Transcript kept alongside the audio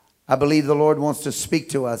I believe the Lord wants to speak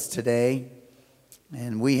to us today.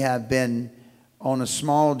 And we have been on a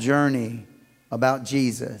small journey about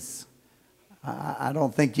Jesus. I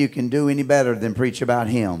don't think you can do any better than preach about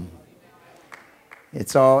Him.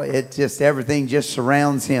 Everything just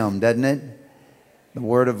surrounds Him, doesn't it? The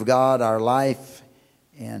Word of God, our life,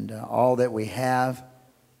 and all that we have.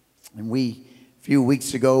 And a few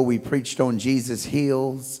weeks ago, we preached on Jesus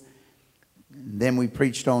heals. Then we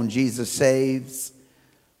preached on Jesus saves.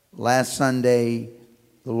 Last Sunday,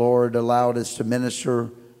 the Lord allowed us to minister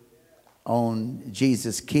on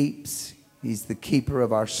Jesus keeps. He's the keeper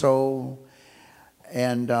of our soul.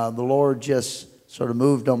 And the Lord just sort of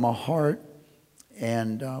moved on my heart.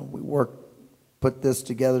 And we put this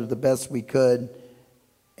together the best we could.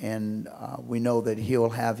 And we know that He'll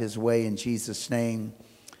have His way in Jesus' name.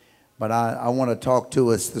 But I want to talk to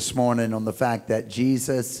us this morning on the fact that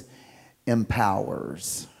Jesus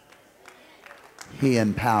empowers. He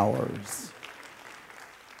empowers.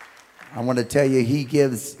 I want to tell you, He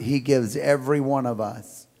gives every one of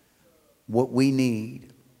us what we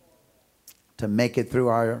need to make it through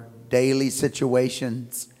our daily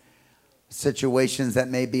situations that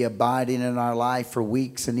may be abiding in our life for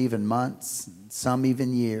weeks and even months, some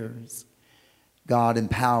even years. God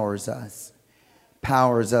empowers us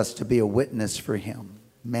to be a witness for Him.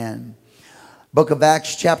 Amen. Book of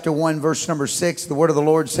Acts chapter 1 verse number 6, the word of the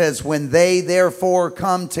Lord says, when they therefore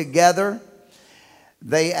come together,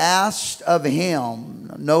 they asked of Him.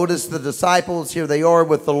 Notice the disciples, here they are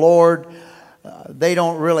with the Lord. They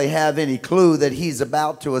don't really have any clue that He's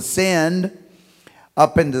about to ascend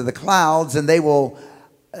up into the clouds, and they will,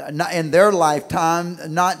 in their lifetime,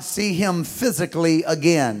 not see Him physically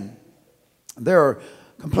again. They're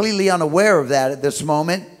completely unaware of that at this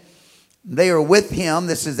moment. They are with Him.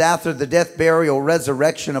 This is after the death, burial,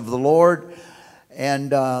 resurrection of the Lord.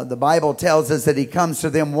 And the Bible tells us that He comes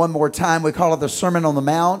to them one more time. We call it the Sermon on the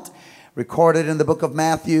Mount, recorded in the book of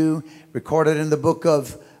Matthew, recorded in the book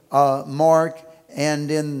of Mark,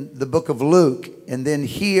 and in the book of Luke. And then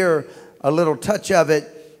here, a little touch of it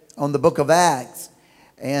on the book of Acts.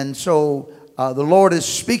 And so the Lord is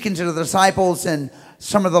speaking to the disciples, and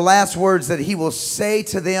some of the last words that He will say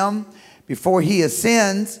to them before He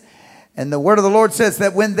ascends. And the word of the Lord says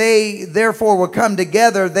that when they therefore were come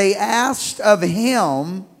together, they asked of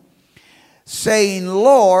Him, saying,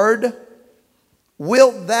 Lord,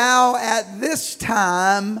 wilt Thou at this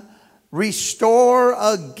time restore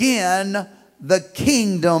again the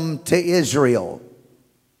kingdom to Israel?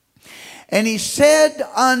 And He said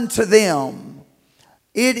unto them,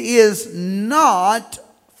 it is not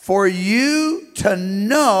for you to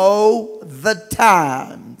know the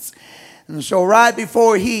times. And so right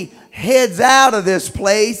before He heads out of this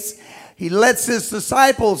place, He lets His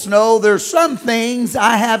disciples know there's some things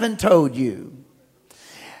I haven't told you.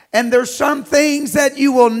 And there's some things that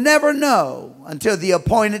you will never know until the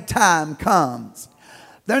appointed time comes.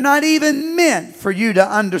 They're not even meant for you to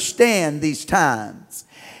understand these times.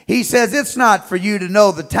 He says it's not for you to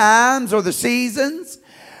know the times or the seasons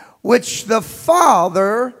which the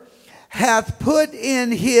Father hath put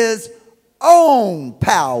in His own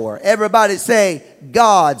power. Everybody say,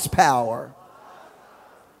 God's power.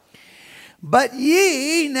 But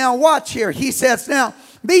ye, now watch here. He says, now,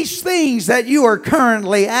 these things that you are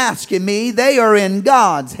currently asking me, they are in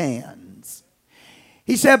God's hands.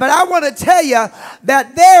 He said, but I want to tell you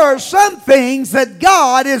that there are some things that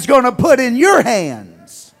God is going to put in your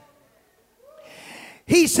hands.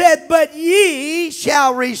 He said, but ye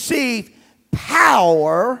shall receive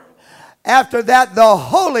power. After that, the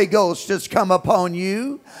Holy Ghost has come upon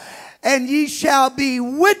you, and ye shall be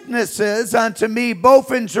witnesses unto me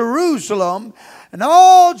both in Jerusalem and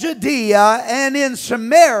all Judea and in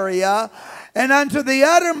Samaria and unto the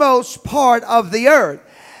uttermost part of the earth.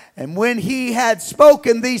 And when He had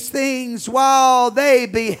spoken these things while they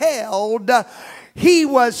beheld, He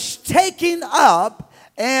was taken up,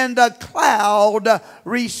 and a cloud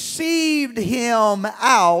received Him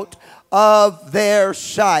out of their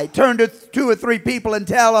sight. Turn to 2 or 3 people and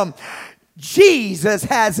tell them, Jesus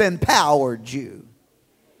has empowered you.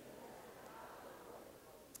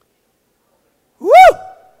 Woo!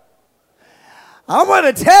 I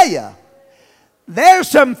want to tell you, there's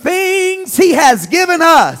some things He has given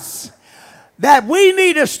us that we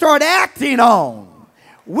need to start acting on.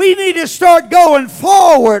 We need to start going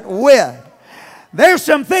forward with. There's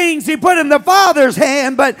some things He put in the Father's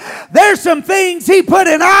hand, but there's some things He put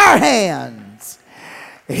in our hands.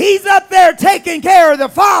 He's up there taking care of the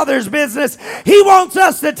Father's business. He wants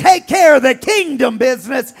us to take care of the kingdom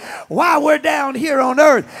business while we're down here on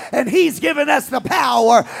earth. And He's given us the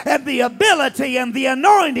power and the ability and the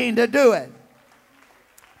anointing to do it.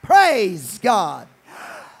 Praise Praise God.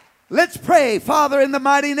 Let's pray. Father, in the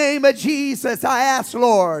mighty name of Jesus, I ask,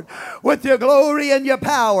 Lord, with your glory and your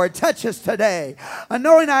power, touch us today.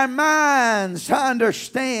 Anoint our minds to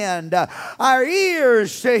understand, our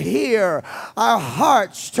ears to hear, our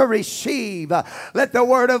hearts to receive. Let the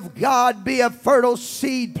word of God be a fertile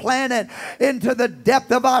seed planted into the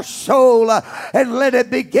depth of our soul, and let it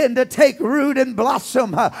begin to take root and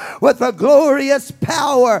blossom with the glorious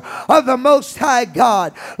power of the Most High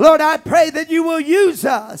God. Lord, I pray that you will use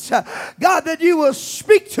us. God, that you will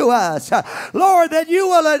speak to us. Lord, that you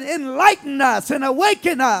will enlighten us and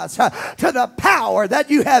awaken us to the power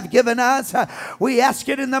that you have given us. We ask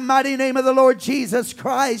it in the mighty name of the Lord Jesus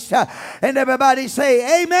Christ. And everybody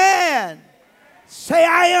say amen. Say,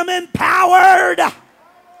 I am empowered.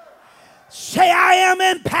 Say, I am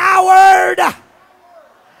empowered.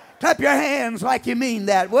 Clap your hands like you mean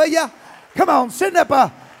that, will you? Come on, send up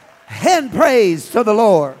a hand praise to the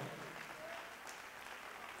Lord.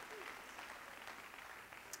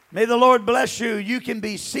 May the Lord bless you. You can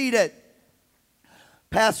be seated.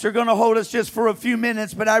 Pastor going to hold us just for a few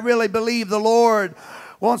minutes, but I really believe the Lord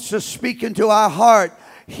wants to speak into our heart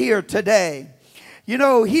here today. You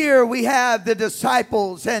know, here we have the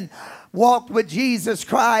disciples and walked with Jesus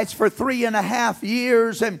Christ for 3.5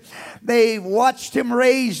 years, and they watched him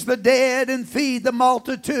raise the dead and feed the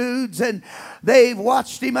multitudes, and they've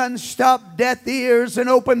watched him unstop deaf ears and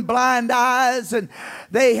open blind eyes, and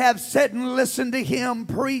they have sat and listened to him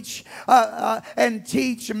preach and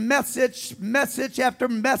teach message after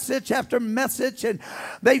message after message, and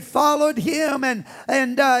they followed him,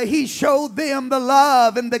 and he showed them the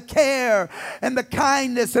love and the care and the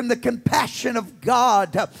kindness and the compassion of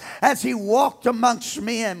God as he walked amongst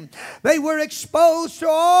men. They were exposed to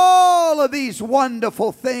all of these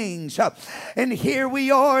wonderful things, and here we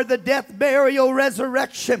are, the death, burial,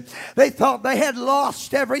 resurrection. They thought they had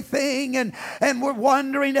lost everything and were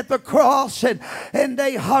wondering at the cross, and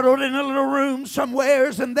they huddled in a little room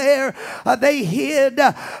somewheres, and there they hid.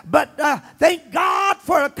 But thank God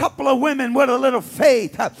for a couple of women with a little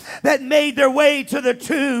faith that made their way to the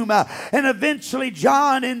tomb, and eventually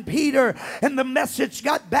John and Peter, and the message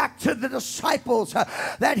got back to the disciples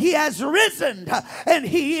that he has risen and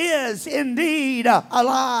he is indeed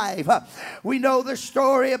alive. We know the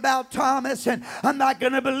story about Thomas, and I'm not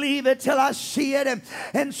going to believe it till I see it,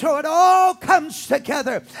 and so it all comes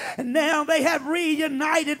together, and now they have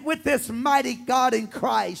reunited with this mighty God in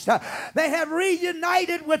Christ. They have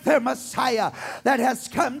reunited with their Messiah that has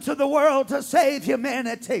come to the world to save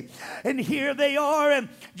humanity, and here they are, and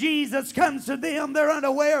Jesus comes to them. They're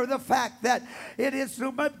unaware of the fact that it is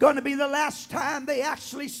going to be the last time they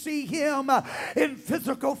actually see him in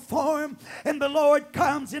physical form, and the Lord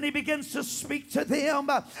comes and he begins to speak to them,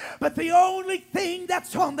 but the only thing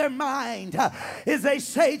that's on their mind is they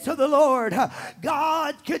say to the Lord,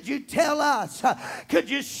 God, could you tell us, could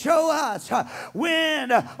you show us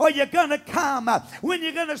when are you gonna come, when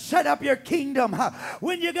you're gonna set up your kingdom,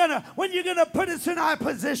 when you're gonna put us in our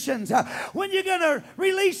positions, when you're gonna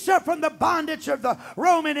release us from the bondage of the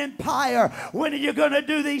Roman Empire, when are you gonna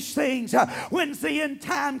do these things, when's the end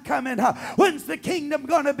time coming, when's the kingdom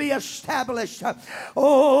gonna be established?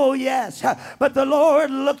 Oh yes, but the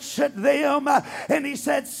Lord looks at them and he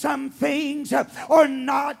said, some things are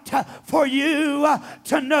not for you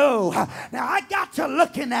to know. Now I got to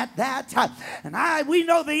looking at that, and we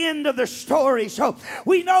know the end of the story, so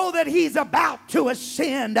we know that he's about to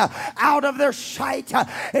ascend out of their sight,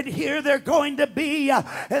 and here they're going to be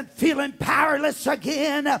feeling powerless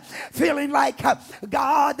again, feeling like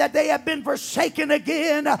God, that they have been forsaken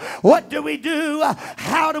again. What do we do?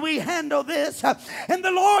 How do we handle this? And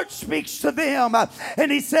the Lord speaks to them,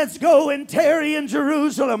 and he says, go and tarry in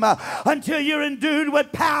Jerusalem until you're endued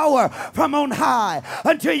with power from on high,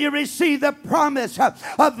 until you receive the promise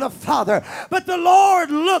of the Father. But the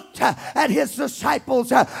Lord looked at his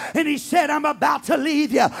disciples and he said, I'm about to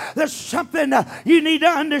leave you. There's something you need to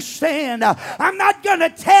understand. I'm not going to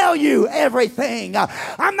tell you everything.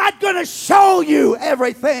 I'm not going to show you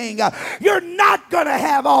everything. You're not going to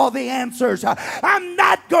have all the answers. I'm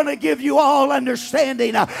not going to give you all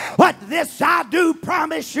understanding. But this I do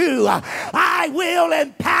promise you, I will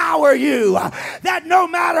empower you, that no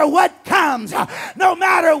matter what comes, no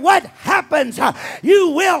matter what happens, you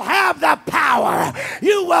will have the power.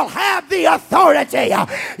 You will have the authority.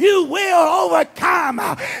 You will overcome.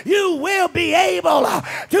 You will be able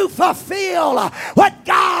to fulfill what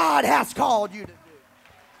God has called you to do.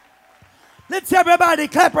 Let's everybody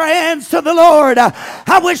clap our hands to the Lord.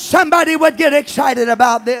 I wish somebody would get excited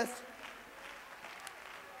about this.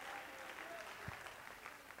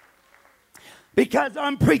 because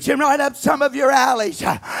I'm preaching right up some of your alleys.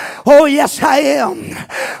 Oh, yes, I am.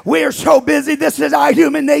 We're so busy. This is our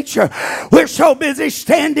human nature. We're so busy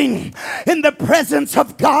standing in the presence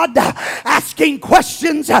of God, asking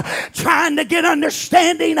questions, trying to get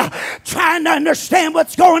understanding, trying to understand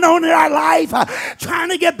what's going on in our life, trying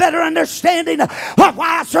to get better understanding of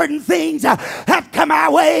why certain things have come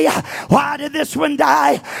our way. Why did this one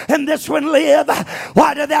die and this one live?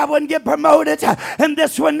 Why did that one get promoted and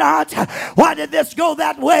this one not? Why did this go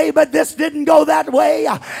that way but this didn't go that way?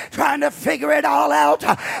 Trying to figure it all out,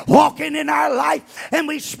 walking in our life, and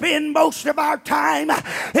we spend most of our time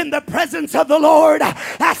in the presence of the Lord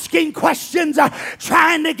asking questions,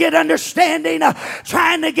 trying to get understanding,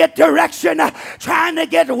 trying to get direction, trying to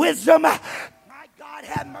get wisdom. My God,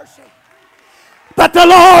 have mercy. But the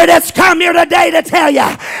Lord has come here today to tell you,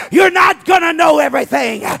 you're not going to know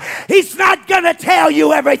everything. He's not going to tell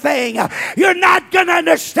you everything. You're not going to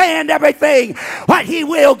understand everything. But He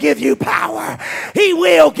will give you power. He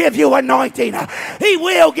will give you anointing. He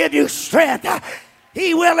will give you strength.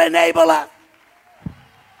 He will enable us.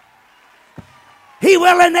 He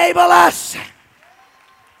will enable us.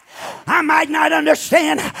 I might not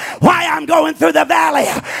understand why I'm going through the valley,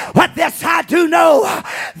 but this I do know,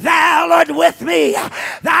 Thou art with me,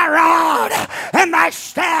 Thy rod and Thy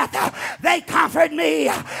staff, they comfort me.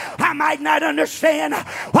 I might not understand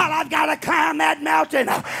why I've got to climb that mountain,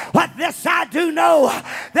 but this I do know,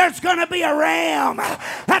 there's going to be a ram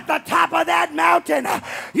at the top of that mountain.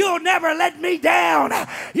 You'll never let me down.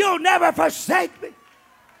 You'll never forsake me.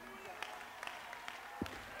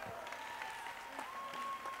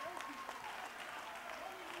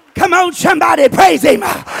 Come on, somebody, praise Him,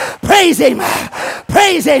 praise Him,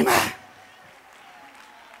 praise Him.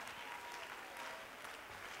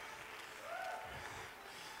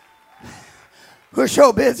 We're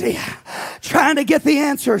so busy trying to get the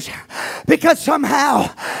answers because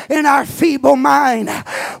somehow in our feeble mind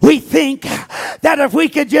we think that if we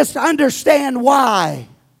could just understand why,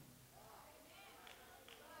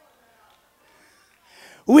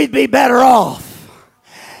 we'd be better off.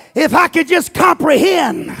 If I could just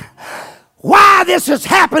comprehend why this is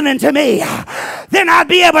happening to me, then I'd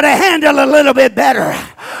be able to handle a little bit better.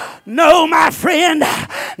 No, my friend,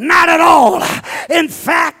 not at all. In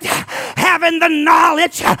fact, having the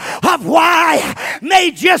knowledge of why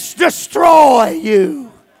may just destroy you.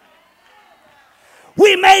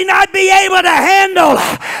 We may not be able to handle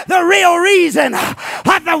the real reason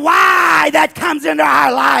of the why that comes into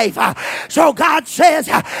our life. So God says,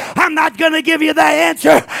 I'm not going to give you the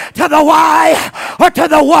answer to the why or to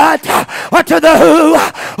the what or to the who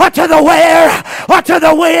or to the where or to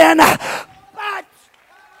the when. But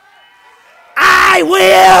I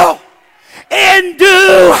will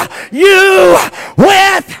endue you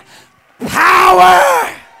with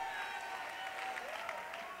power.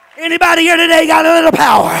 Anybody here today got a little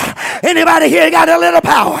power? Anybody here got a little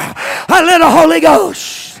power? A little Holy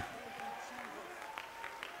Ghost.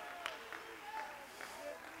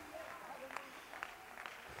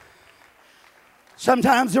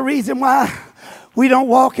 Sometimes the reason why we don't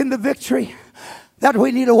walk in the victory that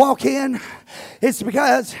we need to walk in is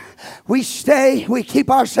because we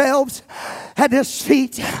keep ourselves at His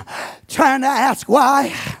feet trying to ask why,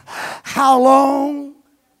 how long,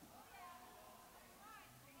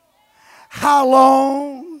 how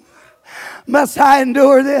long must I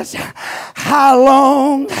endure this? How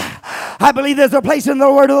long? I believe there's a place in the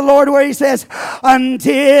word of the Lord where He says,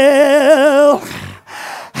 until.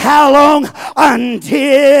 How long?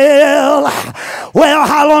 Until. Well,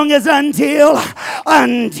 how long is until?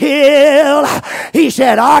 Until. He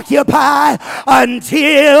said, occupy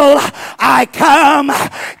until I come.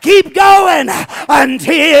 Keep going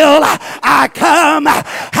until I come.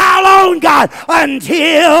 How long, God?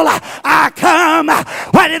 Until I come.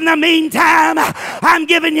 But in the meantime, I'm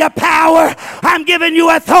giving you power. I'm giving you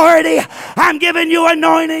authority. I'm giving you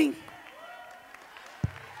anointing.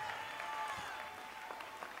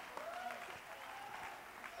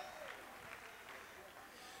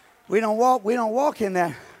 We don't walk in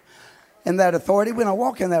that authority. We don't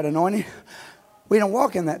walk in that anointing. We don't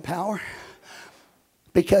walk in that power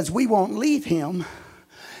because we won't leave Him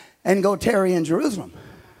and go tarry in Jerusalem.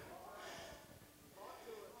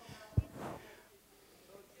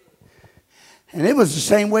 And it was the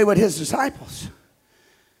same way with His disciples.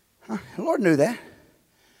 The Lord knew that.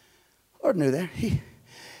 The Lord knew that. He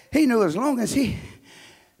knew as long as He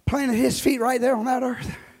planted His feet right there on that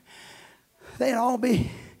earth, they'd all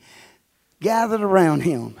be gathered around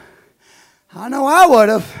Him. I know I would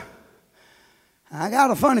have. I got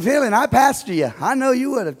a funny feeling I pastor you. I know you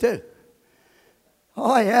would have too.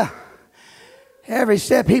 Oh yeah. Every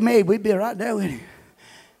step he made, we'd be right there with him.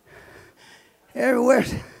 Everywhere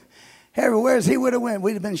he would have went,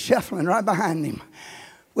 we'd have been shuffling right behind him.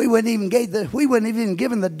 We wouldn't even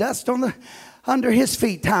given the dust under his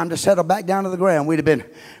feet time to settle back down to the ground. We'd have been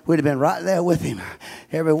right there with him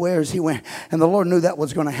everywhere as he went. And the Lord knew that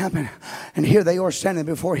was going to happen. And here they are standing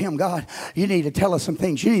before him. God, you need to tell us some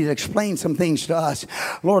things. You need to explain some things to us.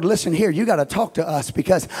 Lord, listen here. You got to talk to us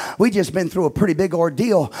because we just been through a pretty big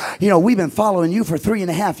ordeal. You know, we've been following you for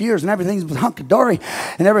 3.5 years and everything was hunky-dory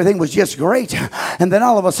and everything was just great. And then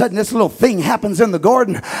all of a sudden this little thing happens in the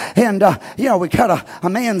garden. And, you know, we cut a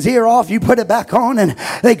man's ear off. You put it back on and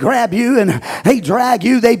they grab you and they drag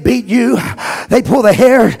you. They beat you. They pull the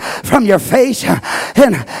hair from your face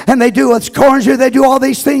and they do what scorns you. They do all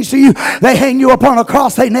these things to you. They hang you up on a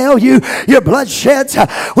cross. They nail you. Your blood sheds.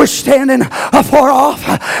 We're standing afar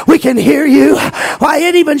off. We can hear you. Why,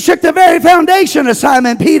 it even shook the very foundation of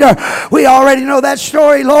Simon Peter. We already know that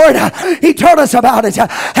story, Lord. He told us about it,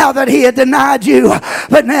 how that he had denied you,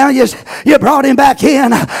 but now you brought him back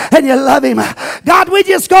in and you love him. God, we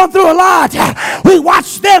just gone through a lot. We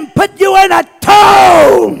watched them put you in a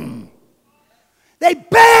tomb. They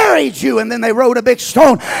buried you, and then they wrote a big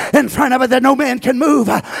stone in front of it that no man can move.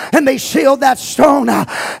 And they sealed that stone.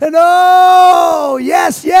 And oh,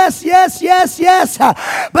 yes.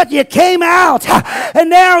 But you came out,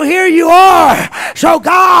 and now here you are. So,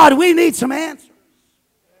 God, we need some answers.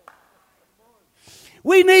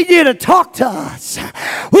 We need you to talk to us.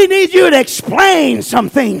 We need you to explain some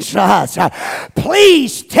things to us.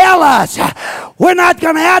 Please tell us. We're not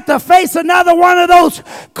going to have to face another one of those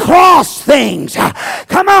cross things.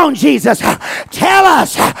 Come on, Jesus. Tell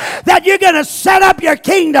us that you're going to set up your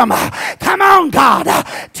kingdom. Come on, God.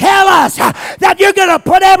 Tell us that you're going to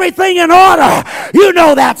put everything in order. You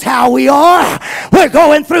know that's how we are. We're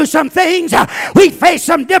going through some things. We face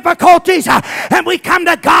some difficulties. And we come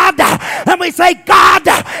to God and we say, God,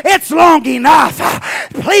 it's long enough.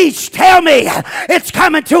 Please tell me it's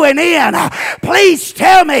coming to an end. Please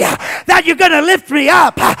tell me that you're going to lift me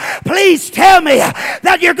up. Please tell me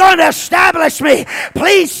that you're going to establish me.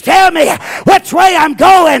 Please tell me which way I'm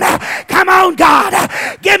going. Come on, God.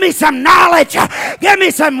 Give me some knowledge. Give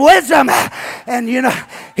me some wisdom. And you know,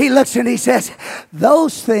 he looks and he says,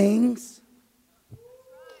 those things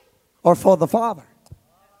are for the Father.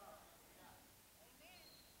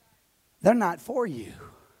 They're not for you.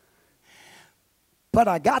 But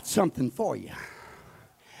I got something for you.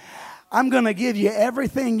 I'm going to give you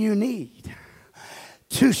everything you need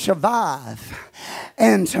to survive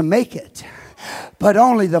and to make it. But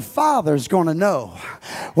only the Father's going to know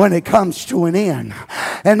when it comes to an end.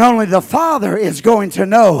 And only the Father is going to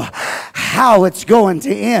know how it's going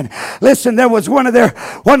to end. Listen, there was one of their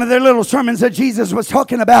little sermons that Jesus was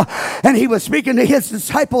talking about, and he was speaking to his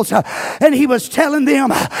disciples, and he was telling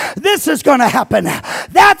them, this is going to happen.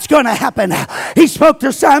 That's going to happen. He spoke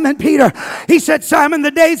to Simon Peter. He said, Simon,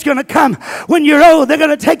 the day's going to come when you're old. They're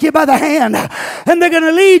going to take you by the hand, and they're going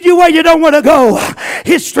to lead you where you don't want to go.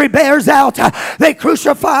 History bears out. They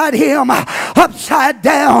crucified him upside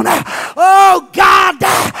down. Oh, God,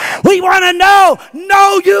 we want to know.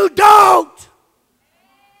 No, you don't.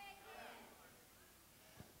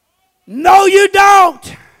 No, you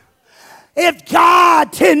don't. If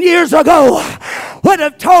God 10 years ago would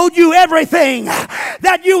have told you everything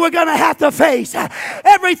that you were going to have to face,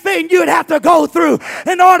 everything you'd have to go through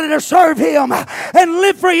in order to serve him and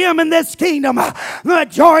live for him in this kingdom, the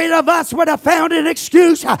majority of us would have found an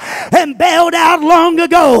excuse and bailed out long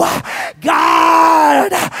ago.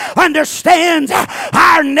 God understands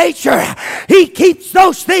our nature. He keeps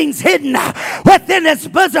those things hidden within his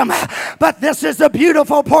bosom. But this is the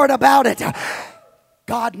beautiful part about it.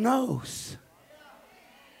 God knows.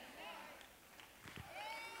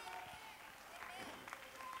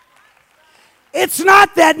 It's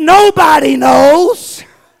not that nobody knows.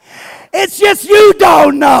 It's just you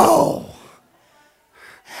don't know.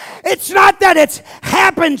 It's not that it's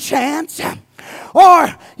happen chance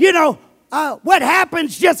or, you know, what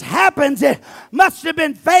happens just happens. It must have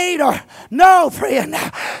been fate or no, friend.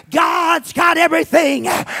 God's got everything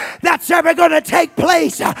that's ever going to take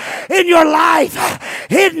place in your life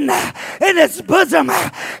hidden in his bosom.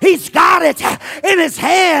 He's got it in his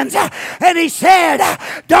hands. And he said,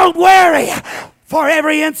 don't worry. For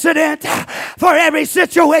every incident, for every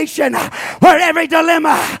situation, for every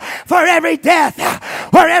dilemma, for every death,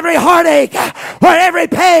 for every heartache, for every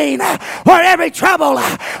pain, for every trouble,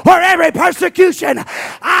 for every persecution,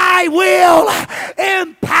 I will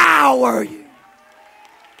empower you.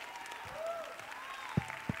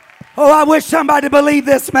 Oh, I wish somebody believed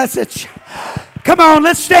this message. Come on,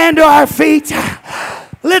 let's stand to our feet.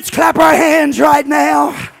 Let's clap our hands right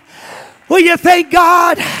now. Will you thank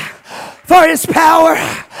God for His power?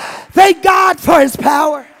 Thank God for His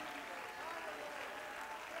power.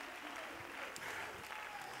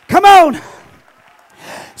 Come on.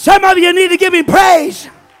 Some of you need to give Him praise.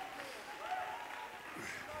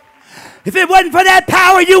 If it wasn't for that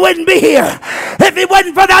power, you wouldn't be here. If it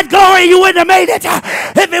wasn't for that glory, you wouldn't have made it.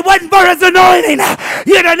 If it wasn't for His anointing,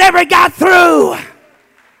 you'd have never got through.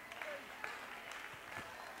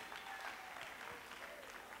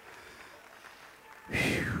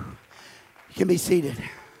 You can be seated.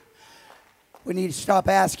 We need to stop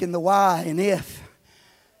asking the why and if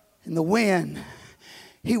and the when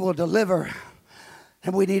He will deliver.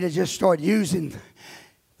 And we need to just start using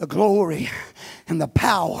the glory and the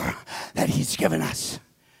power that He's given us.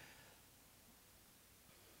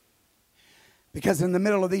 Because in the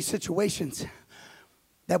middle of these situations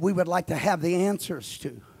that we would like to have the answers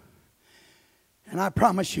to, and I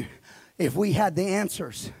promise you, if we had the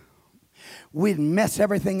answers, we'd mess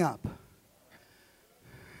everything up.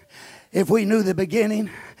 If we knew the beginning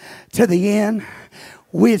to the end,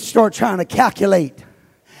 we'd start trying to calculate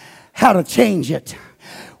how to change it.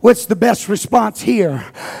 What's the best response here?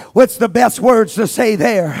 What's the best words to say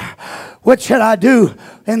there? What should I do?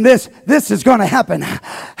 And this is going to happen.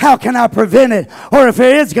 How can I prevent it? Or if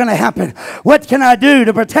it is going to happen, what can I do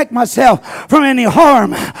to protect myself from any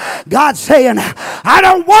harm? God's saying, I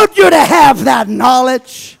don't want you to have that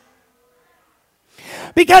knowledge.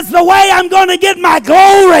 Because the way I'm going to get my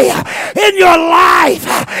glory in your life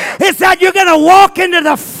is that you're going to walk into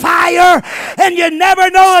the fire and you never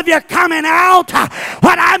know if you're coming out.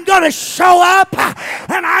 But I'm going to show up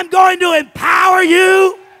and I'm going to empower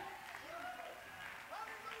you.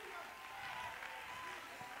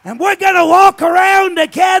 And we're going to walk around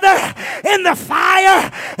together in the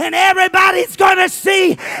fire and everybody's going to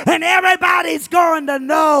see and everybody's going to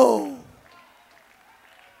know.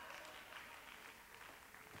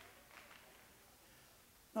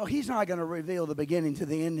 No, He's not going to reveal the beginning to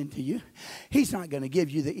the ending to you. He's not going to give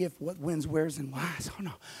you the if, what, whens, wheres, and whys. Oh,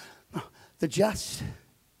 no. No. The just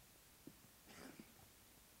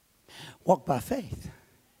walk by faith.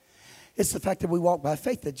 It's the fact that we walk by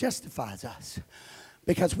faith that justifies us.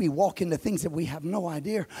 Because we walk into things that we have no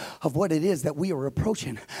idea of what it is that we are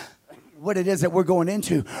approaching, what it is that we're going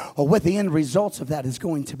into, or what the end results of that is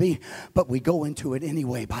going to be. But we go into it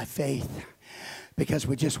anyway by faith. Because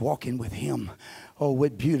we're just walking with Him. Oh,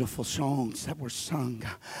 what beautiful songs that were sung.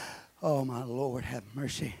 Oh, my Lord, have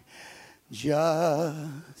mercy.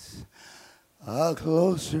 Just a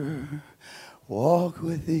closer walk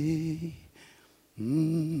with Thee.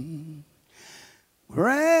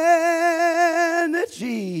 Grant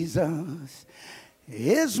Jesus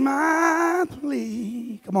is my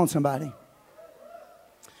plea. Come on, somebody.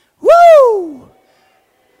 Woo!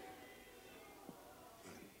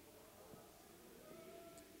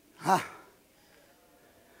 Ah.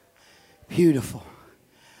 Beautiful.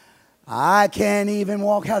 I can't even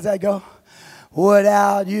walk. How's that go?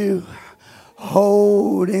 Without you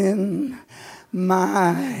holding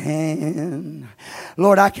my hand.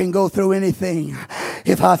 Lord, I can go through anything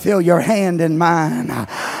if I feel your hand in mine.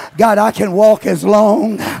 God, I can walk as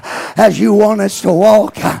long as you want us to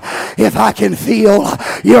walk if I can feel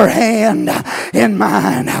your hand in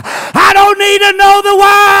mine. I don't need to know the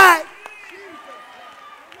why.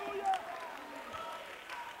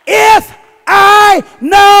 If I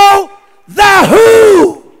know the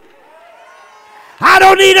who, I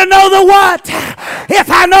don't need to know the what. If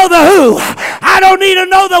I know the who, I don't need to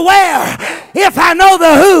know the where. If I know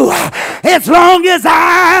the who, as long as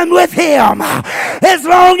I'm with Him, as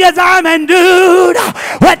long as I'm endued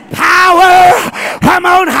with power from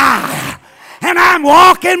on high, and I'm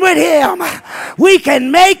walking with Him, we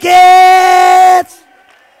can make it.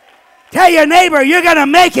 Tell your neighbor, you're going to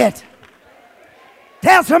make it.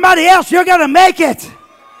 Tell somebody else you're going to make it.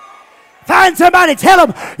 Find somebody, tell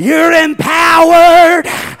them you're empowered.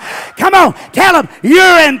 Come on, tell them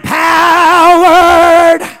you're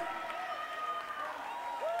empowered.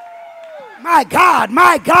 My God,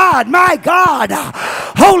 my God, my God.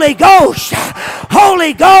 Holy Ghost,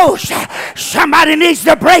 Holy Ghost. Somebody needs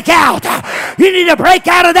to break out. You need to break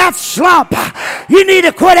out of that slump. You need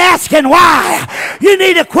to quit asking why. You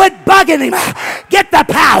need to quit bugging Him. Get the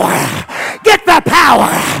power. Get the power.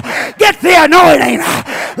 Get the anointing.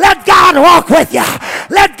 Let God walk with you.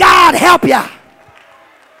 Let God help you.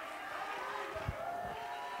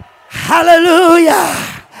 Hallelujah.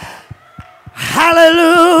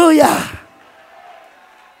 Hallelujah.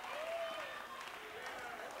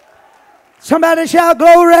 Somebody shout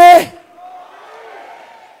glory.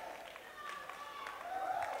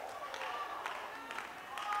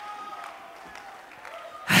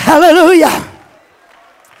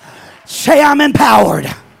 Say, I'm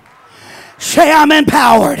empowered. Say, I'm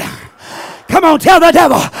empowered. Come on, tell the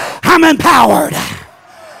devil, I'm empowered.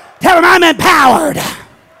 Tell him I'm empowered.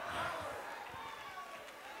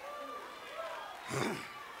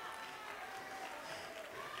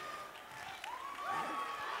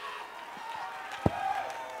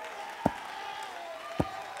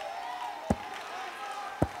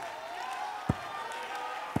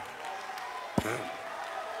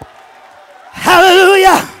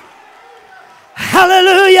 Hallelujah.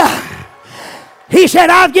 Hallelujah. He said,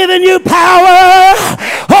 I've given you power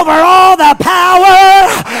over all the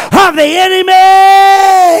power of the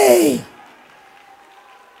enemy.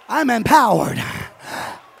 I'm empowered.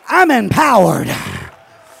 I'm empowered.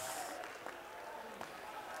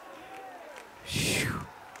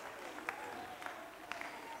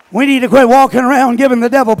 We need to quit walking around giving the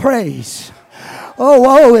devil praise. Oh,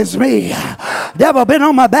 woe is me. Devil been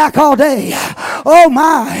on my back all day. Oh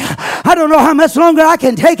my. I don't know how much longer I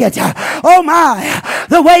can take it. Oh my.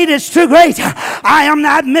 The weight is too great. I am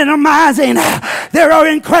not minimizing. There are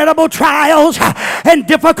incredible trials and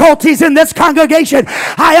difficulties in this congregation.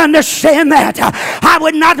 I understand that. I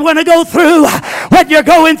would not want to go through what you're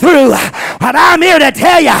going through. But I'm here to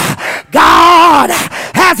tell you, God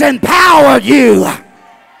has empowered you.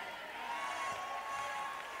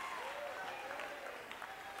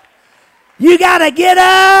 You got to get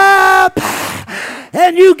up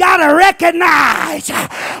and you got to recognize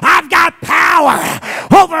I've got power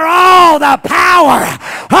over all the power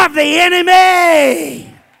of the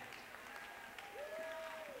enemy.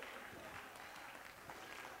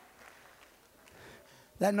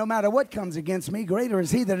 That no matter what comes against me, greater is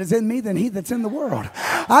he that is in me than he that's in the world.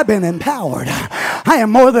 I've been empowered. I am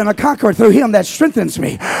more than a conqueror through him that strengthens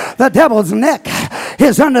me. The devil's neck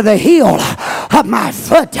is under the heel of my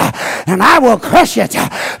foot, and I will crush it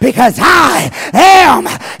because I am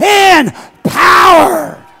in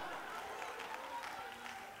power.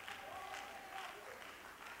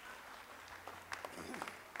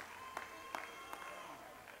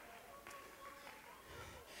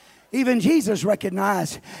 Even Jesus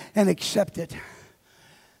recognized and accepted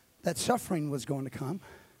that suffering was going to come.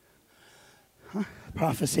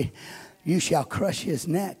 Prophecy, you shall crush his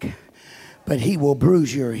neck, but he will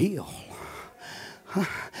bruise your heel.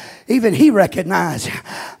 Even he recognized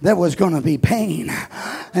there was going to be pain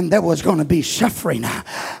and there was going to be suffering.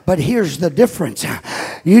 But here's the difference.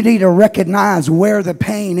 You need to recognize where the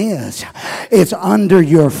pain is. It's under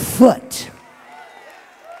your foot.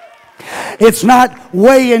 It's not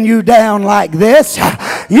weighing you down like this.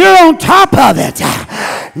 You're on top of it.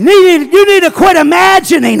 You need to quit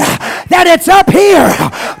imagining that it's up here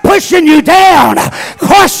pushing you down,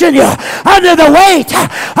 crushing you under the weight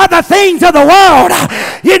of the things of the world.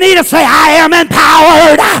 You need to say, I am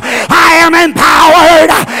empowered. I am empowered.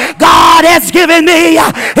 God has given me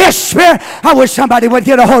his spirit. I wish somebody would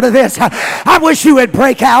get a hold of this. I wish you would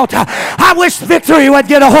break out. I wish victory would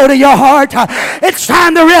get a hold of your heart. It's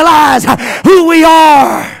time to realize who we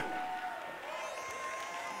are.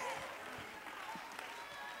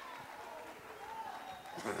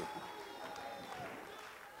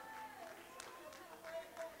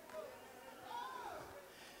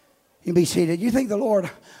 You be seated. You think the Lord,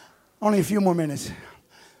 only a few more minutes,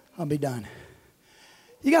 I'll be done.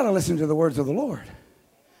 You got to listen to the words of the Lord.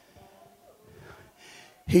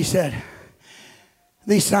 He said,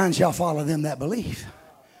 these signs shall follow them that believe.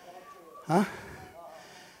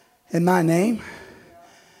 In my name,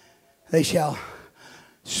 they shall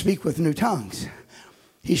speak with new tongues.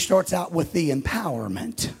 He starts out with the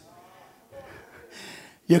empowerment.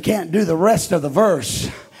 You can't do the rest of the verse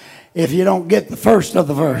if you don't get the first of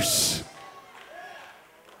the verse.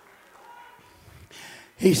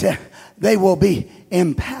 He said, they will be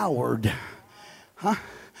empowered.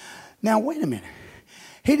 Now, wait a minute.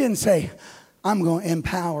 He didn't say, I'm going to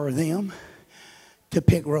empower them to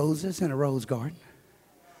pick roses in a rose garden.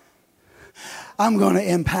 I'm going to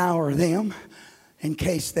empower them in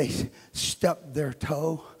case they stub their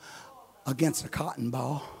toe against a cotton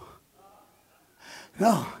ball.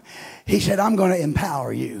 No, he said, I'm going to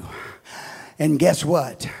empower you. And guess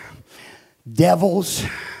what? Devils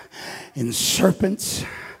and serpents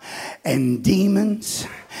and demons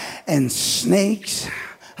and snakes,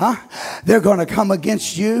 they're going to come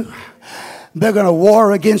against you. They're going to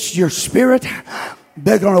war against your spirit.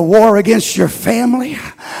 They're going to war against your family.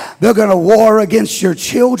 They're going to war against your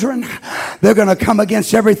children. They're going to come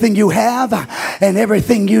against everything you have and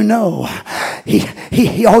everything you know.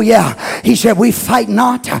 He said, we fight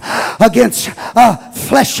not against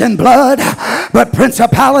flesh and blood, but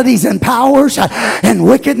principalities and powers and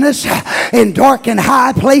wickedness in dark and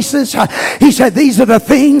high places. He said, these are the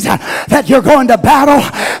things that you're going to battle.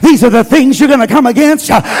 These are the things you're going to come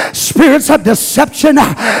against. Spirits of deception,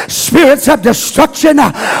 spirits of destruction,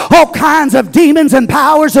 all kinds of demons and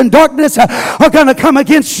powers and darkness are going to come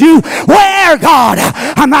against you. Where, God?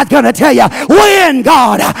 I'm not going to tell you. When,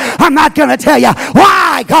 God? I'm not going to tell you.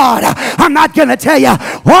 Why, God? I'm not going to tell you.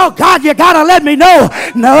 Oh, God, you got to let me know.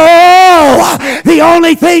 No. The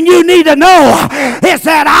only thing you need to know is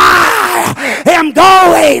that I am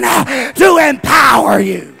going to empower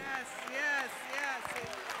you.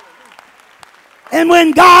 And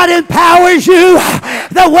when God empowers you,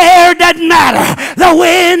 the where doesn't matter. The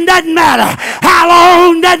when doesn't matter. How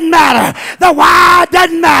long doesn't matter. The why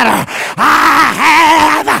doesn't matter.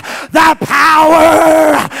 I have the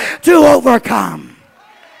power to overcome.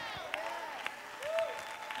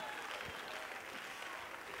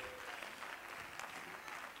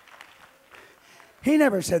 He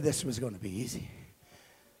never said this was going to be easy.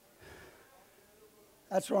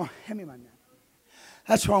 That's wrong. Hand me my napkin.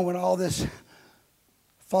 That's wrong with all this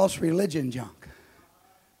false religion junk.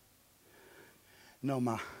 No,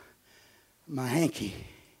 my hanky.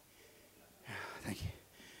 Thank you.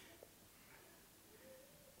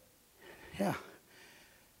 Yeah.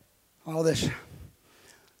 All this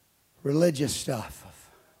religious stuff of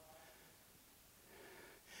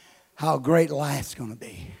how great life's going to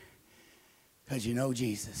be because you know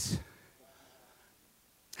Jesus.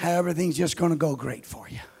 How everything's just going to go great for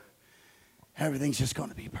you. Everything's just going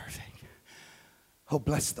to be perfect. Oh,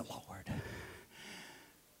 bless the Lord.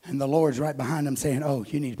 And the Lord's right behind him saying, oh,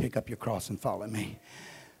 you need to pick up your cross and follow me.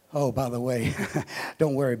 Oh, by the way,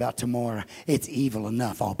 don't worry about tomorrow. It's evil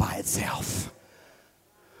enough all by itself.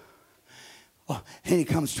 Oh, and he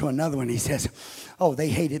comes to another one. He says, oh, they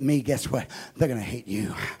hated me. Guess what? They're going to hate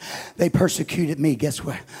you. They persecuted me. Guess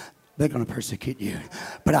what? They're going to persecute you.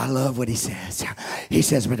 But I love what he says. He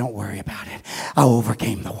says, but don't worry about it. I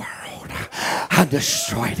overcame the world. I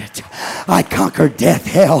destroyed it. I conquered death,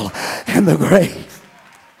 hell, and the grave.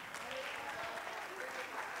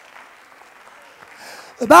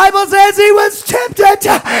 The Bible says he was tempted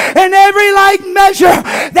in every like measure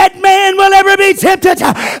that man will ever be tempted,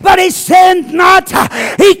 but he sinned not.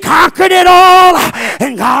 He conquered it all.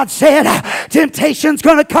 And God said, temptation's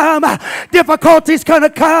going to come. Difficulty's going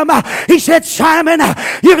to come. He said, Simon,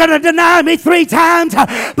 you're going to deny me 3 times.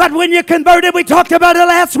 But when you're converted, we talked about it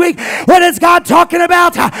last week. What is God talking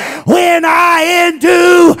about? When I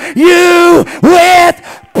endue you with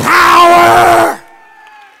power.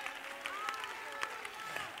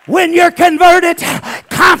 When you're converted,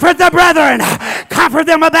 comfort the brethren. Comfort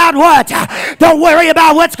them about what? Don't worry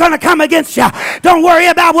about what's going to come against you. Don't worry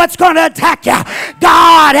about what's going to attack you.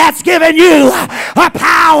 God has given you a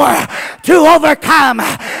power to overcome.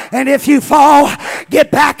 And if you fall,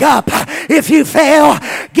 get back up. If you fail,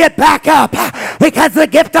 get back up. Because the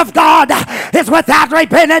gift of God is without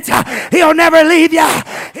repentance. He'll never leave you.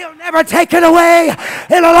 He'll never take it away.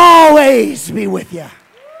 It'll always be with you.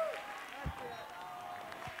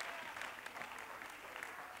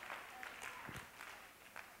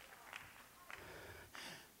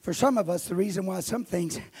 For some of us, the reason why some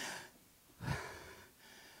things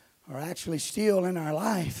are actually still in our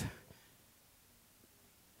life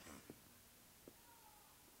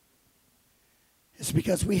is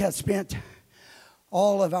because we have spent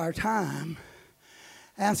all of our time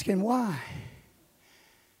asking why,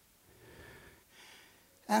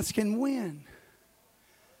 asking when.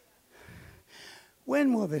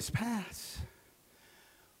 When will this pass?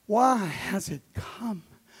 Why has it come?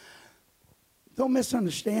 Don't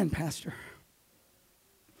misunderstand, Pastor.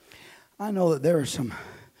 I know that there are some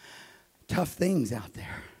tough things out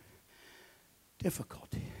there.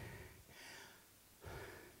 Difficulty.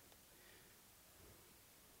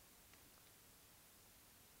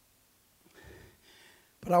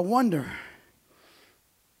 But I wonder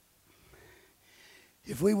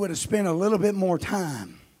if we would have spent a little bit more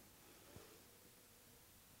time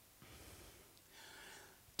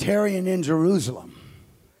tarrying in Jerusalem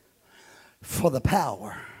for the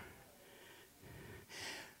power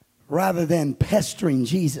rather than pestering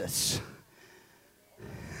Jesus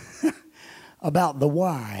about the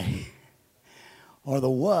why or the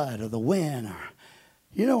what or the when, or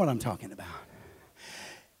you know what I'm talking about.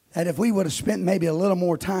 That if we would have spent maybe a little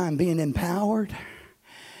more time being empowered,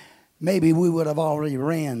 maybe we would have already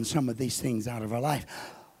ran some of these things out of our life.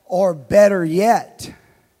 Or better yet,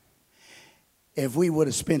 if we would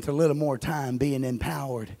have spent a little more time being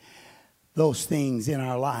empowered, those things in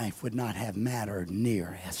our life would not have mattered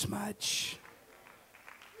near as much.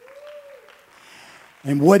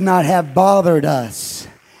 and would not have bothered us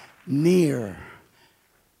near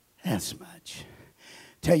as much.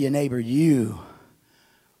 Tell your neighbor, you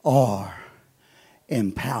are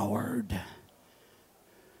empowered.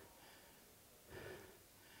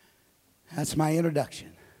 That's my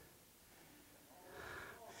introduction.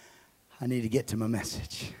 I need to get to my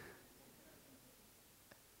message.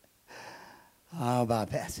 I'll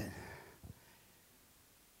bypass it.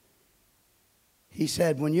 He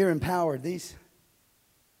said, when you're empowered, these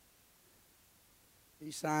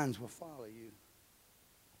signs will follow you.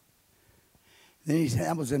 Then he said,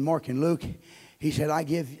 that was in Mark and Luke. He said, I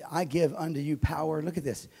give unto you power, look at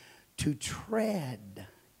this, to tread. You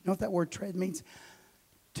know what that word tread means?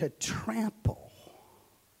 To trample.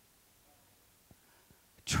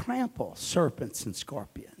 Trample serpents and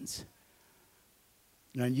scorpions.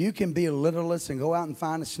 Now, you can be a literalist and go out and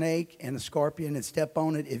find a snake and a scorpion and step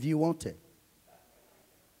on it if you want to.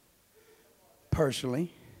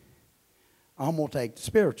 Personally, I'm going to take the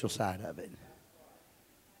spiritual side of it.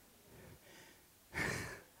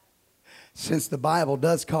 Since the Bible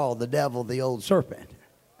does call the devil the old serpent.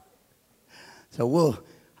 So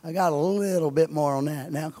I got a little bit more on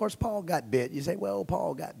that. Now, of course, Paul got bit. You say, well,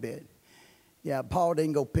 Paul got bit. Yeah, Paul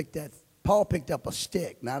didn't go pick that. Paul picked up a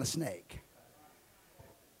stick, not a snake.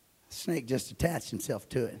 The snake just attached himself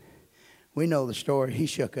to it. We know the story. He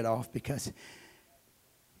shook it off because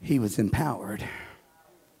he was empowered.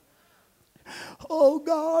 Oh,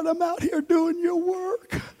 God, I'm out here doing your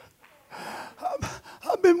work.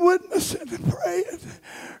 I've been witnessing and praying,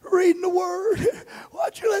 reading the word.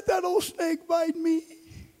 Why'd you let that old snake bite me?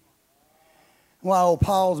 While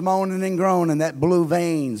Paul's moaning and groaning, that blue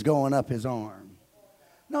vein's going up his arm.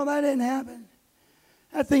 No, that didn't happen.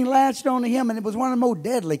 That thing latched onto him, and it was one of the most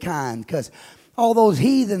deadly kind, because all those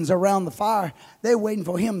heathens around the fire, they're waiting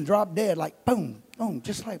for him to drop dead, like boom, boom,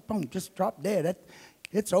 just like boom, just drop dead.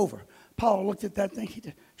 It's over. Paul looked at that thing. He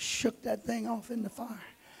just shook that thing off in the fire.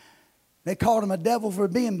 They called him a devil for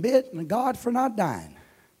being bit and a God for not dying.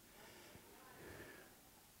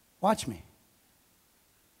 Watch me.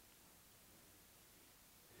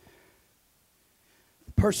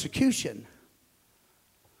 Persecution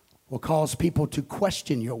will cause people to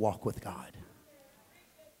question your walk with God.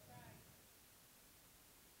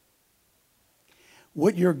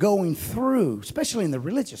 What you're going through, especially in the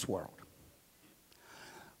religious world,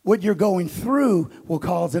 what you're going through will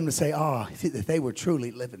cause them to say, if they were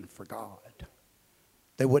truly living for God,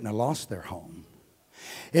 they wouldn't have lost their home.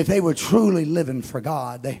 If they were truly living for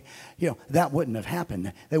God, that wouldn't have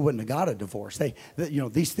happened. They wouldn't have got a divorce.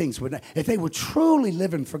 These things wouldn't. If they were truly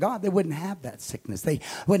living for God, they wouldn't have that sickness. They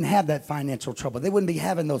wouldn't have that financial trouble. They wouldn't be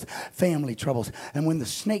having those family troubles. And when the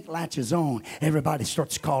snake latches on, everybody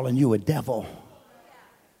starts calling you a devil.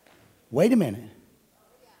 Wait a minute.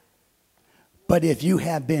 But if you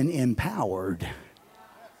have been empowered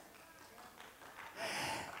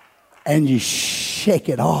and you shake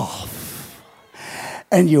it off,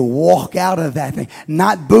 and you walk out of that thing,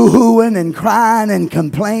 not boo-hooing and crying and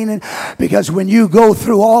complaining, because when you go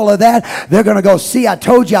through all of that, they're going to go, see, I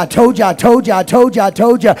told you.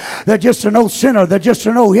 They're just an old sinner. They're just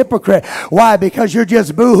an old hypocrite. Why? Because you're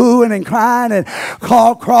just boo-hooing and crying and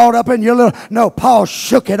crawled up in your little... No, Paul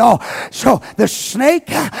shook it off. So the snake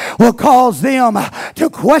will cause them to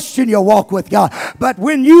question your walk with God. But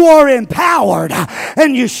when you are empowered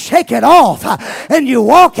and you shake it off and you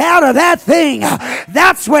walk out of that thing,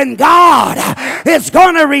 that's when God is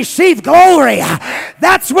going to receive glory.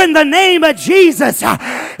 That's when the name of Jesus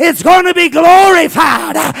is going to be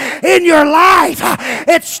glorified in your life.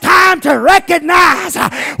 It's time to recognize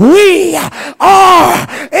we are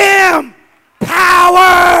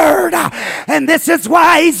empowered. And this is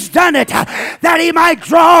why he's done it, that he might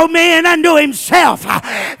draw men unto himself,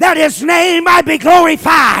 that his name might be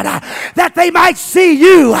glorified, that they might see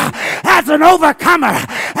you as an overcomer,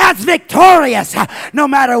 as victorious. No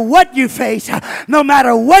matter what you face, no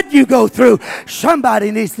matter what you go through,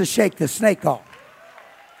 somebody needs to shake the snake off.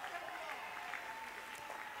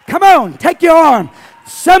 Come on, take your arm.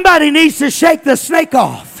 Somebody needs to shake the snake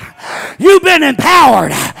off. You've been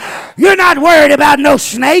empowered. You're not worried about no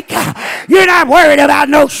snake. You're not worried about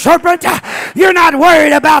no serpent. You're not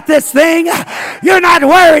worried about this thing. You're not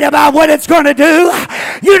worried about what it's going to do.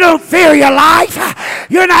 You don't fear your life.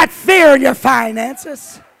 You're not fearing your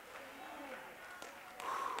finances.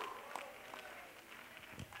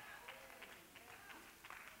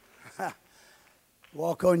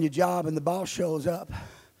 Walk on your job and the boss shows up,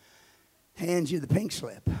 hands you the pink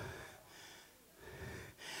slip.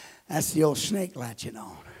 That's the old snake latching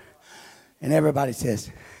on. And everybody says,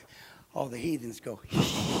 all the heathens go,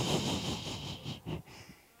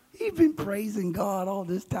 You've been praising God all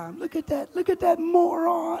this time. Look at that. Look at that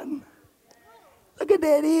moron. Look at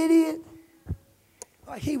that idiot.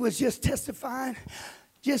 Like he was just testifying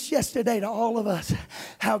just yesterday to all of us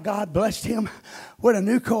how God blessed him with a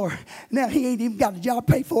new car. Now he ain't even got a job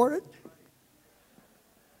to pay for it.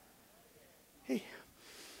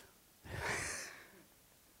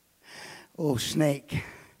 Oh, snake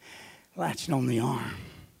latched on the arm.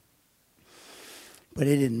 But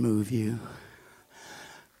it didn't move you.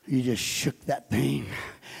 You just shook that thing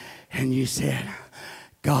and you said,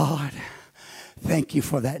 God, thank you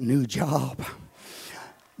for that new job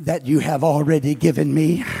that you have already given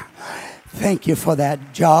me. Thank you for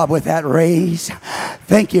that job with that raise.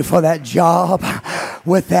 Thank you for that job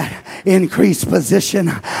with that increased position.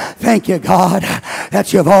 Thank you, God,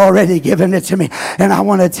 that you've already given it to me. And I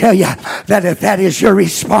want to tell you that if that is your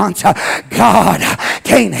response, God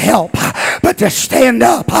can't help but to stand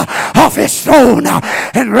up off his throne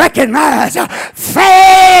and recognize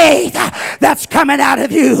faith that's coming out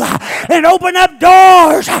of you and open up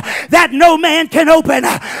doors that no man can open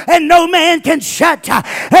and no man can shut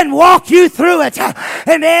and walk you through it,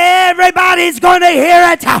 and everybody's going to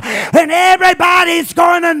hear it and everybody's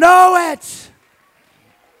going to know it.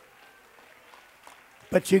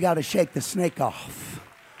 But you got to shake the snake off.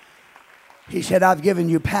 He said, I've given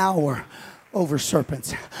you power over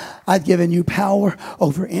serpents. I've given you power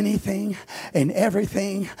over anything and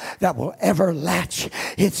everything that will ever latch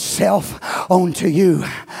itself onto you.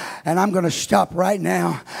 And I'm going to stop right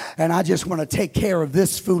now, and I just want to take care of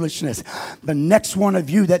this foolishness. The next one of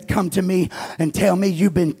you that come to me and tell me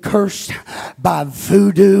you've been cursed by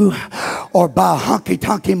voodoo or by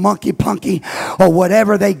honky-tonky monkey-punky or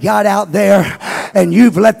whatever they got out there, and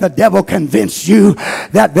you've let the devil convince you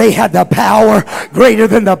that they had the power greater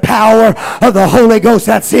than the power of the Holy Ghost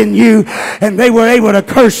that's in you, and they were able to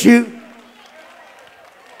curse you,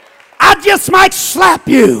 I just might slap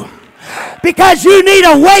you, because you need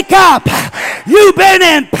to wake up. You've been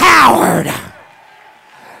empowered.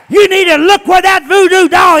 You need to look where that voodoo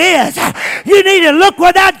doll is. You need to look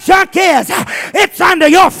where that junk is. It's under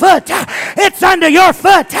your foot. It's under your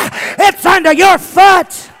foot. It's under your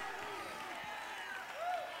foot.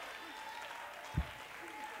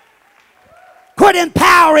 Quit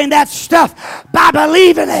empowering that stuff by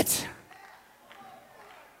believing it.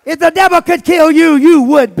 If the devil could kill you, you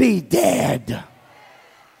would be dead.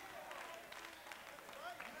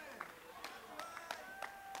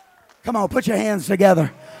 Come on, put your hands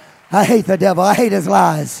together. I hate the devil. I hate his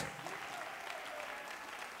lies.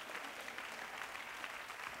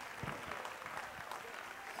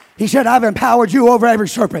 He said, I've empowered you over every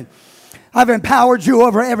serpent. I've empowered you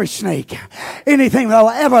over every snake. Anything that will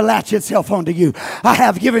ever latch itself onto you, I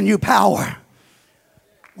have given you power.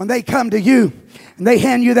 When they come to you and they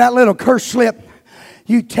hand you that little curse slip,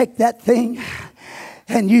 you take that thing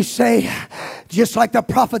and you say, just like the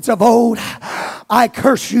prophets of old, I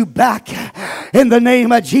curse you back in the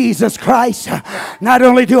name of Jesus Christ. Not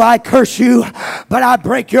only do I curse you, but I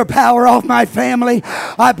break your power off my family.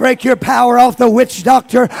 I break your power off the witch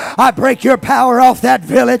doctor. I break your power off that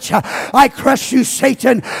village. I crush you,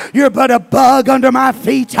 Satan. You're but a bug under my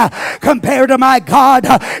feet. Compared to my God,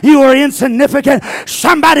 you are insignificant.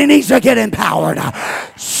 Somebody needs to get empowered.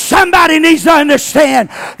 Somebody needs to understand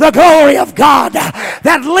the glory of God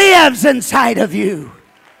that lives inside of you.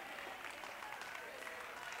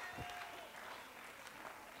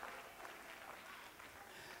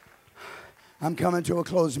 I'm coming to a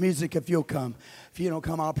close. Music, if you'll come. If you don't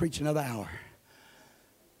come, I'll preach another hour.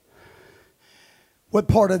 What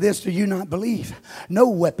part of this do you not believe? No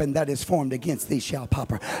weapon that is formed against thee shall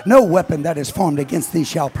prosper. No weapon that is formed against thee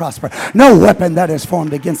shall prosper. No weapon that is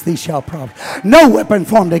formed against thee shall prosper. No weapon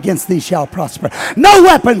formed against thee shall prosper. No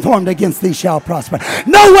weapon formed against thee shall prosper.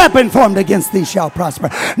 No weapon formed against thee shall prosper.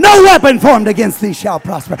 No weapon formed against thee shall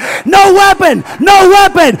prosper. No weapon, no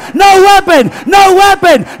weapon, no weapon, no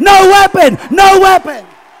weapon, no weapon, no weapon.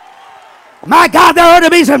 My God, there ought to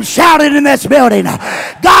be some shouting in this building.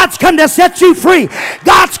 God's come to set you free.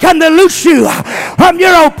 God's come to loose you from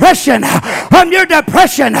your oppression, from your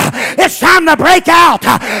depression. It's time to break out.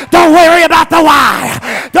 Don't worry about the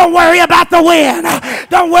why. Don't worry about the when.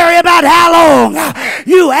 Don't worry about how long.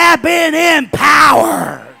 You have been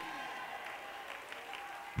empowered.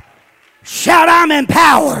 Shout, I'm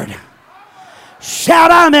empowered. Shout,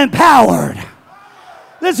 I'm empowered.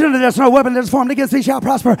 Listen to this. No weapon that is formed against thee shall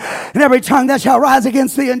prosper, and every tongue that shall rise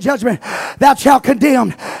against thee in judgment thou shalt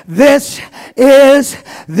condemn. This is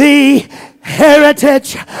the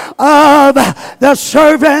heritage of the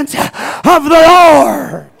servant of the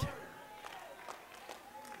Lord.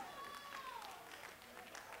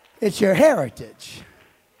 It's your heritage.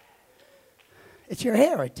 It's your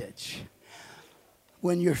heritage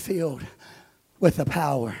when you're filled with the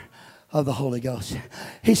power of the Holy Ghost.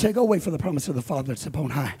 He said, go wait for the promise of the Father that's upon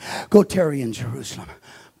high. Go tarry in Jerusalem.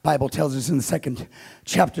 Bible tells us in the 2nd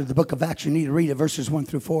chapter of the book of Acts, you need to read it, verses 1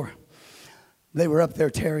 through 4. They were up there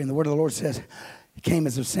tarrying. The word of the Lord says, it came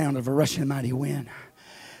as the sound of a rushing mighty wind.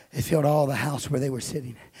 It filled all the house where they were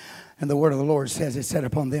sitting. And the word of the Lord says, it set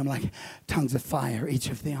upon them like tongues of fire, each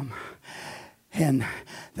of them. And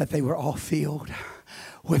that they were all filled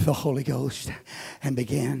with the Holy Ghost and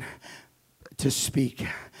began to speak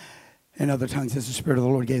in other tongues as the Spirit of the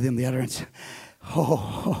Lord gave them the utterance.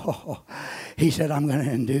 He said, I'm going to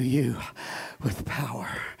endue you with power,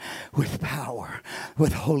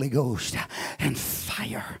 with Holy Ghost and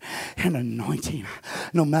fire and anointing.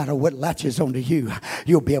 No matter what latches onto you,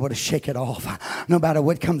 you'll be able to shake it off. No matter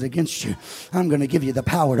what comes against you, I'm going to give you the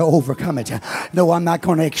power to overcome it. No, I'm not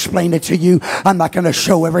going to explain it to you. I'm not going to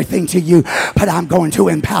show everything to you, but I'm going to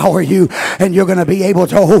empower you, and you're going to be able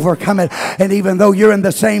to overcome it. And even though you're in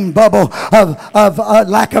the same bubble of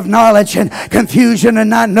lack of knowledge and confusion and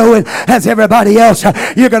not knowing as everybody else,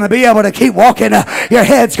 you're going to be able to keep walking. Your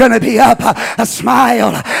head's going to be up. A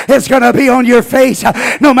smile is going to be on your face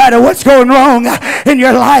no matter what's going wrong in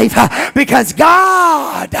your life, because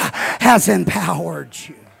God has empowered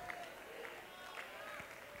you.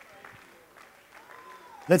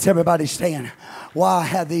 Let's everybody stand. Why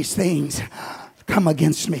have these things come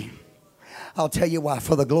against me? I'll tell you why.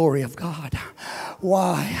 For the glory of God.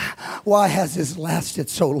 Why has this lasted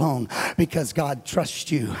so long? Because God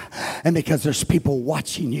trusts you, and because there's people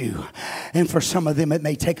watching you. And for some of them it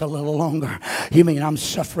may take a little longer. You mean I'm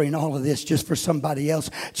suffering all of this just for somebody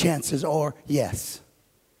else? Chances are yes.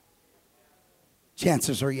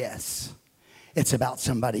 Chances are yes. It's about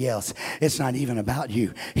somebody else. It's not even about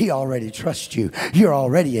you. He already trusts you. You're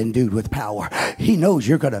already endued with power. He knows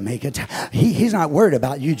you're going to make it. He's not worried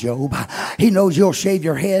about you, Job. He knows you'll shave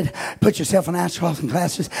your head, put yourself in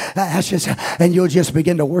ashes and you'll just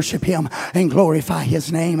begin to worship him and glorify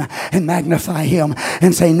his name and magnify him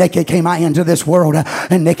and say, naked came I into this world,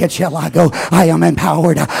 and naked shall I go. I am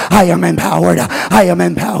empowered. I am empowered. I am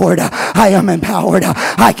empowered. I am empowered.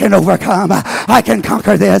 I can overcome. I can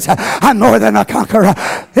conquer this. I'm more than a conqueror.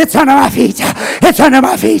 It's under my feet. It's under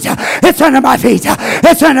my feet. It's under my feet.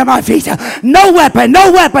 It's under my feet. No weapon,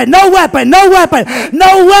 no weapon, no weapon, no weapon,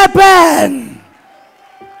 no weapon.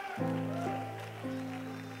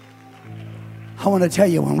 I want to tell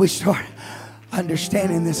you, when we start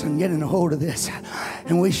understanding this and getting a hold of this,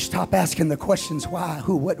 and we stop asking the questions why,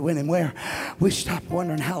 who, what, when, and where, we stop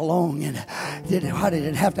wondering how long and why did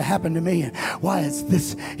it have to happen to me, and why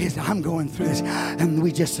I'm going through this, and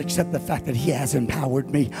we just accept the fact that he has empowered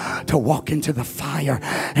me to walk into the fire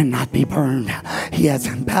and not be burned. He has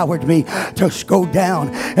empowered me to go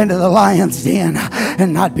down into the lion's den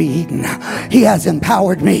and not be eaten. He has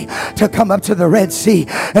empowered me to come up to the Red Sea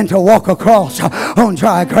and to walk across on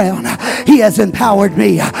dry ground. He has empowered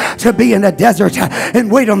me to be in the desert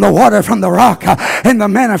and wait on the water from the rock and the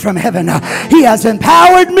manna from heaven. He has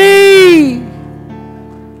empowered me.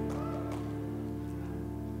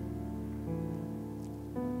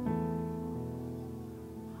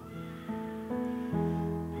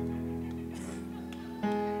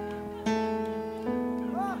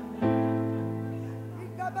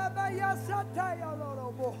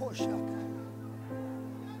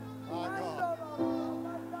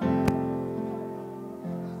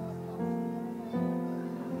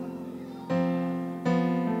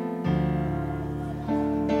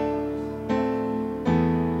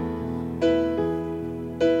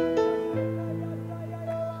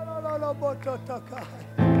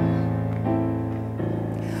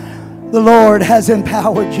 The Lord has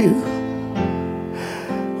empowered you.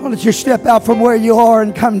 Why don't you step out from where you are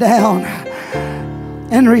and come down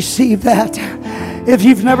and receive that? If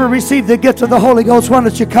you've never received the gift of the Holy Ghost, why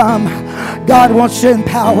don't you come? God wants to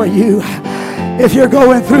empower you. If you're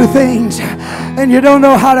going through things and you don't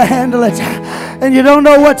know how to handle it and you don't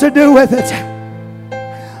know what to do with it,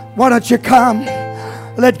 why don't you come?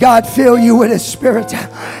 Let God fill you with his Spirit.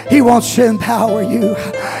 He wants to empower you.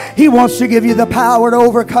 He wants to give you the power to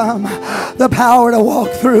overcome, the power to walk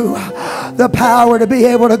through, the power to be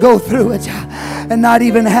able to go through it and not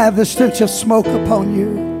even have the stench of smoke upon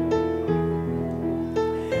you.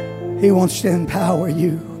 He wants to empower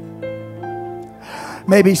you.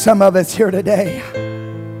 Maybe some of us here today,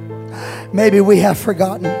 maybe we have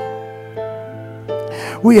forgotten.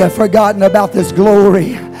 We have forgotten about this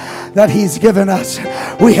glory that he's given us.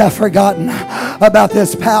 We have forgotten about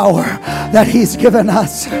this power that he's given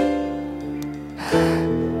us.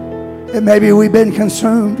 And maybe we've been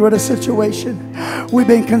consumed with a situation. We've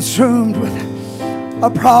been consumed with a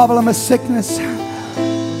problem, a sickness,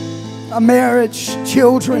 a marriage,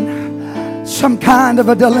 children, some kind of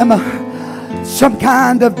a dilemma, some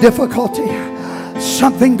kind of difficulty,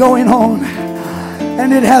 something going on,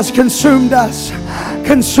 and it has consumed us,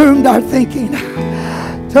 consumed our thinking,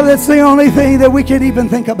 till it's the only thing that we can even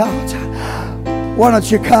think about. Why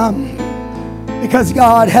don't you come? Because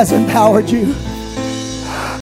God has empowered you.